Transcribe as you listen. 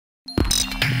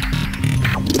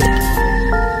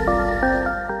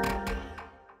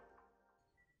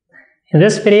In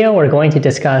this video, we're going to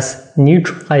discuss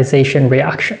neutralization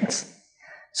reactions.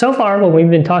 So far, when we've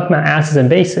been talking about acids and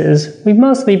bases, we've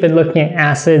mostly been looking at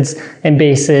acids and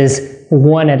bases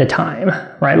one at a time,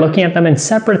 right? Looking at them in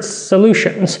separate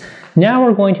solutions. Now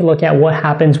we're going to look at what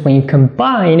happens when you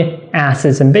combine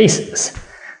acids and bases.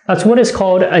 That's what is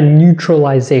called a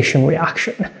neutralization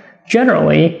reaction.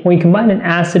 Generally, when you combine an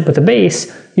acid with a base,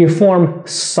 you form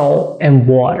salt and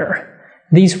water.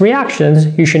 These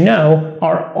reactions, you should know,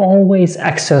 are always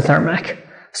exothermic.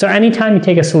 So anytime you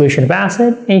take a solution of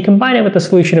acid and you combine it with a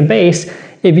solution of base,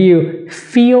 if you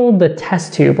feel the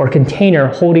test tube or container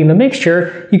holding the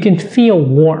mixture, you can feel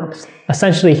warmth,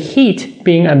 essentially heat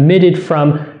being emitted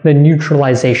from the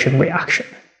neutralization reaction.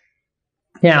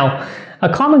 Now, a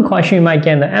common question you might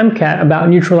get in the MCAT about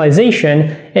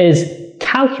neutralization is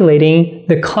calculating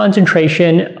the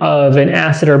concentration of an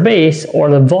acid or base, or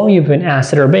the volume of an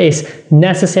acid or base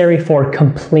necessary for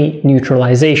complete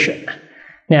neutralization.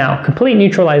 Now, complete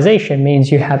neutralization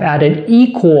means you have added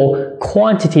equal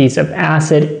quantities of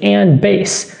acid and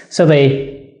base, so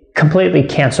they completely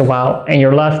cancel out and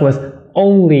you're left with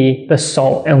only the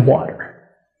salt and water.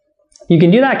 You can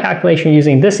do that calculation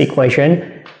using this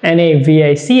equation.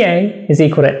 naVaCa is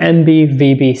equal to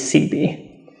nbVbCb.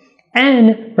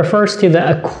 N refers to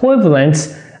the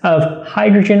equivalence of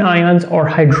hydrogen ions or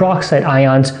hydroxide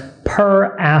ions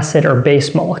per acid or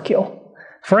base molecule.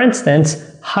 For instance,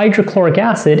 hydrochloric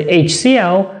acid,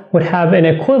 HCl, would have an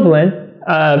equivalent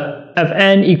of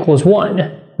N equals 1,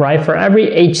 right? For every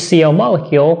HCl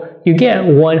molecule, you get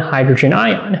one hydrogen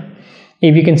ion.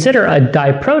 If you consider a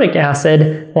diprotic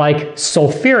acid like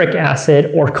sulfuric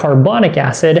acid or carbonic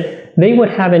acid, they would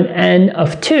have an N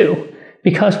of 2.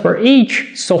 Because for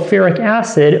each sulfuric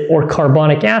acid or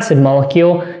carbonic acid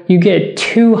molecule, you get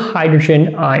 2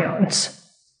 hydrogen ions.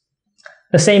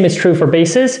 The same is true for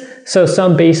bases, so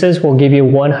some bases will give you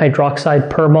 1 hydroxide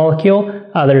per molecule,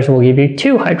 others will give you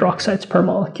 2 hydroxides per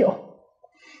molecule.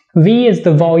 V is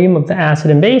the volume of the acid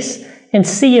and base, and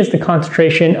C is the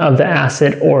concentration of the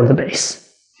acid or the base.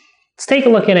 Let's take a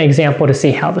look at an example to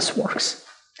see how this works.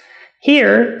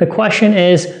 Here, the question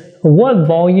is, what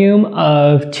volume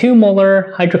of 2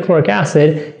 molar hydrochloric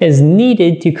acid is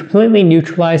needed to completely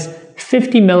neutralize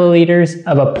 50 milliliters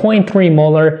of a 0.3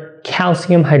 molar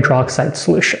calcium hydroxide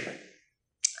solution?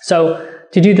 So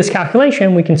to do this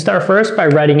calculation, we can start first by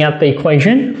writing out the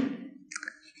equation.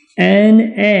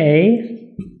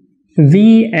 NaVaCa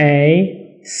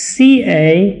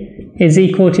is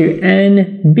equal to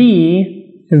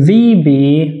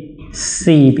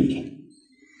nbVbCb.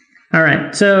 All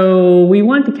right, so we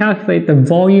want to calculate the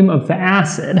volume of the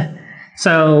acid.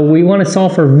 So we want to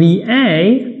solve for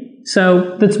Va.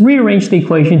 So let's rearrange the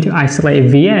equation to isolate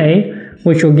Va,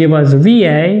 which will give us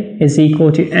Va is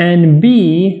equal to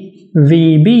nbVbCb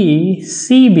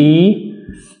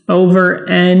over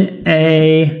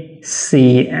NaCa.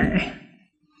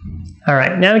 All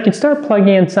right, now we can start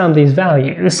plugging in some of these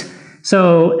values.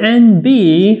 So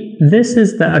Nb, this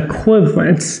is the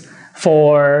equivalence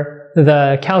for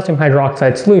the calcium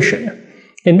hydroxide solution.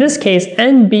 In this case,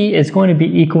 Nb is going to be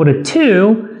equal to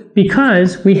 2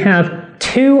 because we have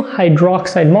 2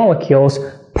 hydroxide molecules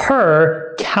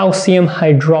per calcium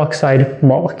hydroxide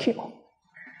molecule.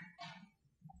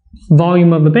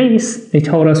 Volume of the base, they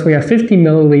told us we have 50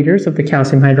 milliliters of the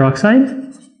calcium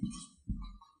hydroxide.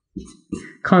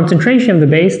 Concentration of the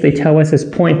base, they tell us is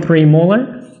 0.3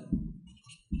 molar.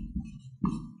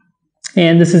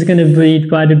 And this is going to be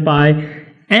divided by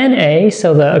Na,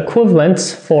 so the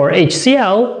equivalence for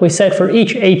HCl, we said for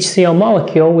each HCl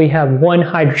molecule we have 1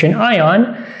 hydrogen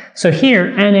ion. So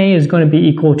here Na is going to be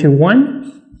equal to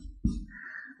 1.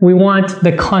 We want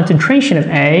the concentration of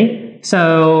A.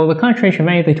 So the concentration of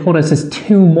A, they told us, is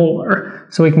 2 molar.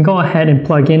 So we can go ahead and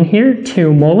plug in here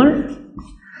 2 molar.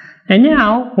 And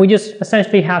now we just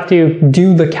essentially have to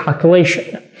do the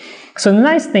calculation. So the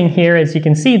nice thing here is you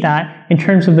can see that in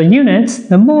terms of the units,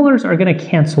 the molars are going to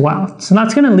cancel out. So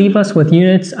that's going to leave us with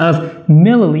units of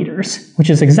milliliters, which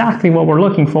is exactly what we're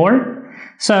looking for.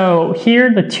 So here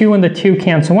the 2 and the 2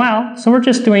 cancel out. So we're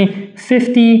just doing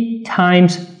 50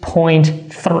 times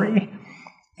 0.3.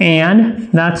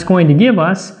 And that's going to give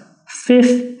us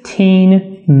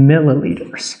 15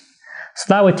 milliliters. So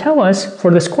that would tell us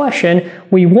for this question,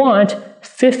 we want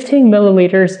 15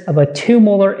 milliliters of a 2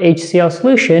 molar HCl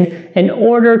solution in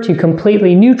order to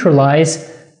completely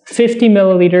neutralize 50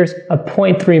 milliliters of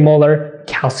 0.3 molar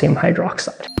calcium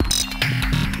hydroxide.